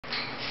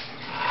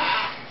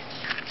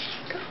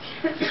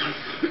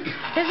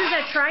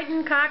a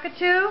Triton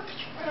Cockatoo,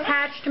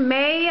 hatched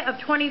May of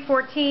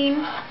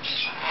 2014.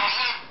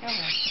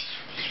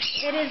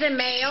 It is a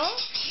male.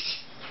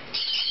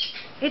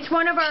 It's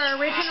one of our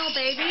original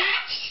babies.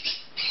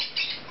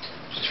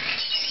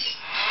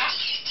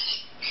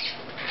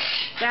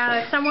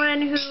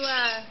 Someone who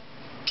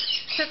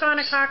took on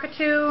a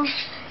cockatoo.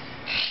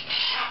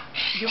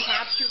 You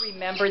have to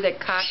remember that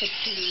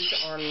cockatoos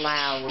are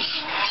loud.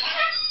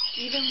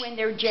 Even when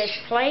they're just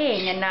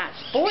playing and not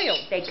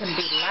spoiled, they can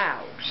be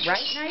loud.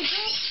 Right, Nigel?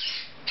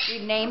 We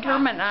named her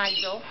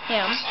Nigel,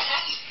 him.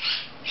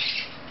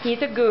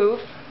 He's a goof.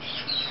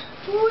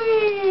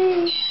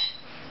 Whee!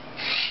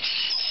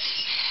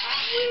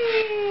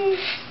 Whee!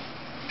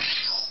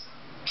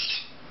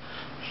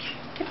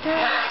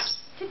 Ta-da!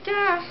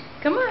 Ta-da!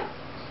 Come on.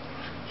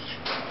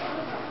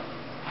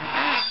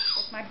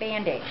 That's my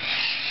Band-Aid.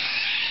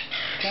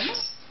 Come on.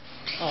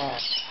 Oh.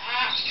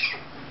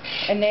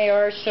 And they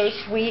are so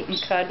sweet and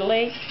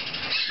cuddly,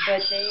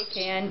 but they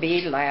can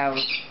be loud.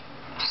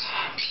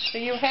 So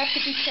you have to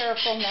be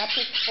careful not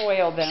to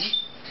spoil them.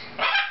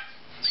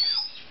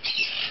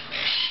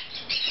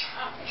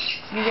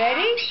 You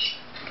ready?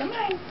 Come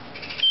on.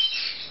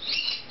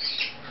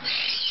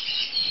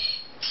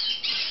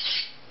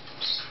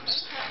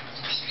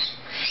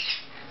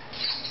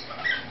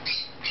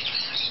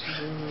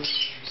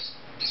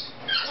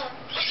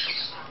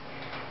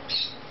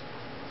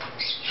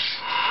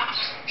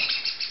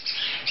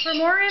 For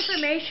more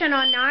information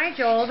on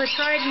Nigel, the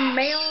Triton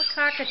male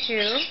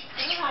cockatoo,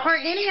 or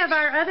any of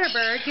our other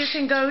birds, you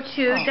can go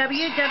to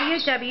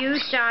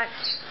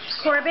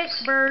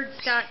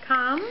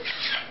www.corbettbirds.com,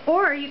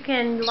 or you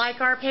can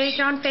like our page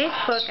on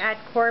Facebook at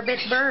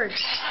Corbett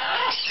Birds.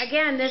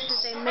 Again, this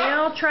is a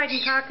male Triton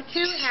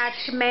Cockatoo,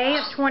 hatched May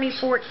of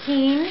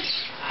 2014.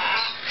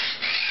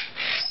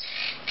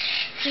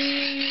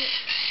 He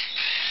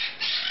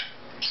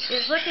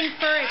is looking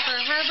for a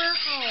forever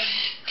home.